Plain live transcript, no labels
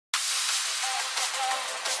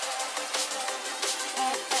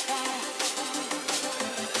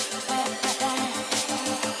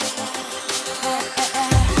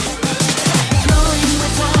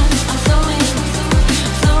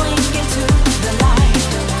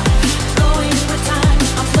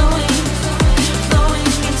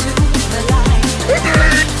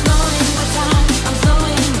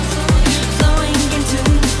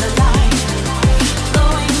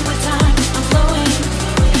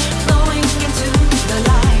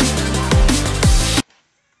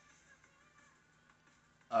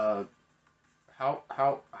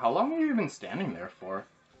How long are you even standing there for?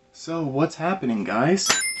 So, what's happening, guys?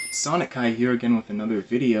 Sonic Kai here again with another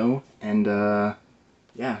video, and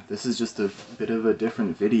yeah, this is just a bit of a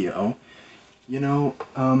different video. You know,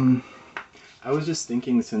 I was just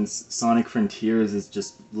thinking, since Sonic Frontiers is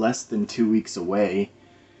just less than 2 weeks away,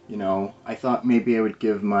 you know, I thought maybe I would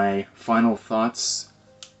give my final thoughts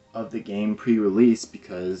of the game pre-release,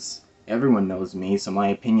 because everyone knows me, so my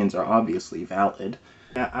opinions are obviously valid.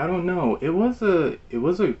 Yeah, I don't know. It was a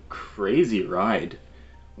crazy ride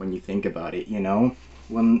when you think about it, you know?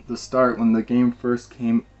 When the game first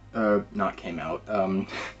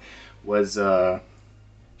was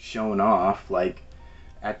shown off, like,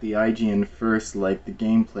 at the IGN first, like, the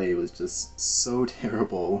gameplay was just so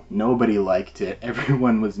terrible. Nobody liked it.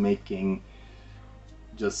 Everyone was making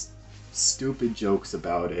just stupid jokes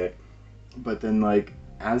about it. But then, like,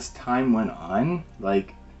 as time went on,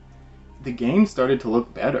 like, the game started to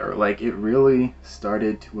look better. Like, it really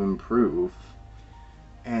started to improve.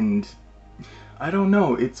 And I don't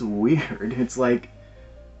know, it's weird. It's like,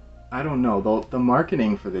 I don't know, the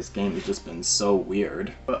marketing for this game has just been so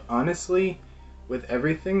weird. But honestly, with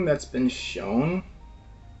everything that's been shown,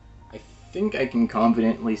 I think I can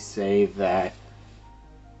confidently say that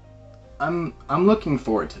I'm looking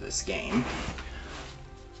forward to this game.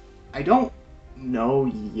 I don't know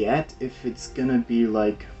yet if it's gonna be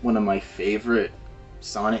like one of my favorite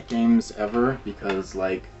Sonic games ever, because,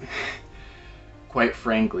 like, quite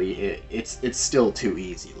frankly, it's still too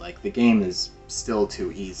easy. Like, the game is still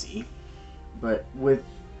too easy. But with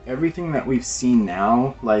everything that we've seen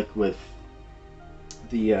now, like with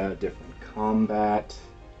the different combat,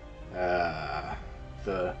 the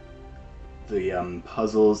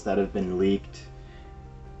puzzles that have been leaked,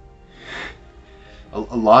 a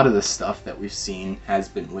lot of the stuff that we've seen has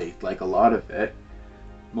been leaked. Like, a lot of it,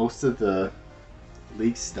 most of the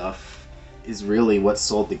leaked stuff is really what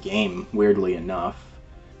sold the game, weirdly enough.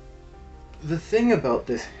 The thing about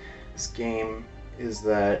this game is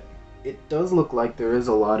that it does look like there is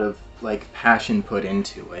a lot of, like, passion put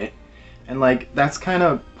into it. And, like, that's kind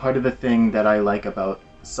of part of the thing that I like about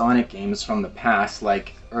Sonic games from the past,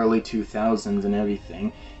 like early 2000s and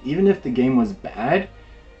everything. Even if the game was bad,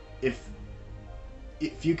 if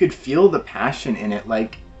you could feel the passion in it,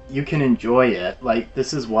 like, you can enjoy it. Like,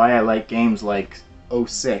 this is why I like games like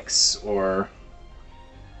 06 or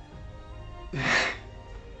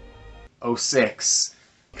 06,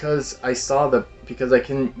 because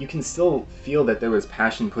you can still feel that there was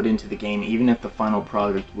passion put into the game, even if the final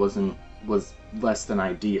product was less than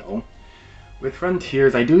ideal. With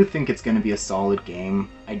Frontiers, I do think it's going to be a solid game.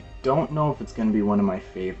 I don't know if it's going to be one of my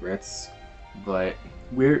favorites, but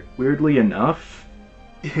weirdly enough,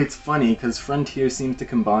 it's funny because Frontiers seems to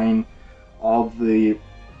combine all the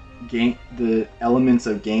elements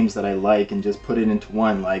of games that I like and just put it into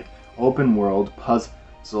one, like open world,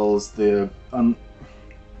 puzzles,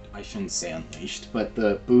 I shouldn't say unleashed, but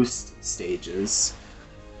the boost stages,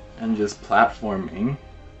 and just platforming,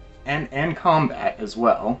 and combat as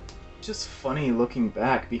well. It's just funny looking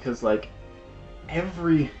back, because, like,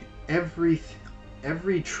 every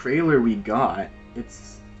trailer we got, it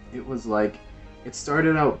was like, it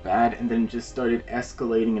started out bad and then just started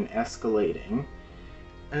escalating and escalating.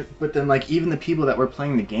 But then, like, even the people that were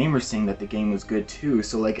playing the game were saying that the game was good too,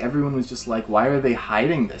 so, like, everyone was just like, why are they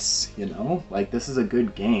hiding this, you know? Like, this is a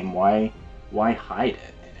good game, why hide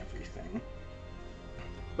it and everything?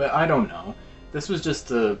 But I don't know. This was just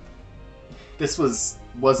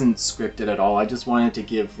wasn't scripted at all. I just wanted to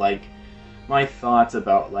give, like, my thoughts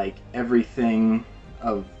about, like, everything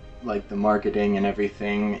of, like, the marketing and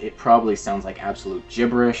everything. It probably sounds like absolute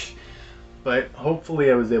gibberish, but hopefully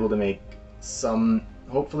it was able to make some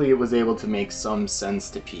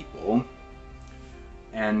sense to people.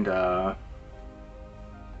 And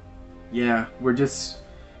yeah, we're just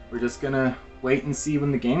gonna wait and see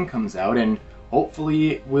when the game comes out, and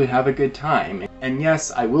hopefully we'll have a good time. And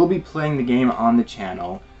yes, I will be playing the game on the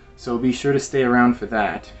channel, so be sure to stay around for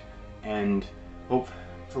that, and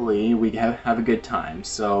hopefully we have a good time.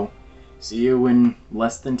 So see you in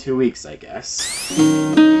less than 2 weeks, I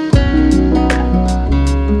guess.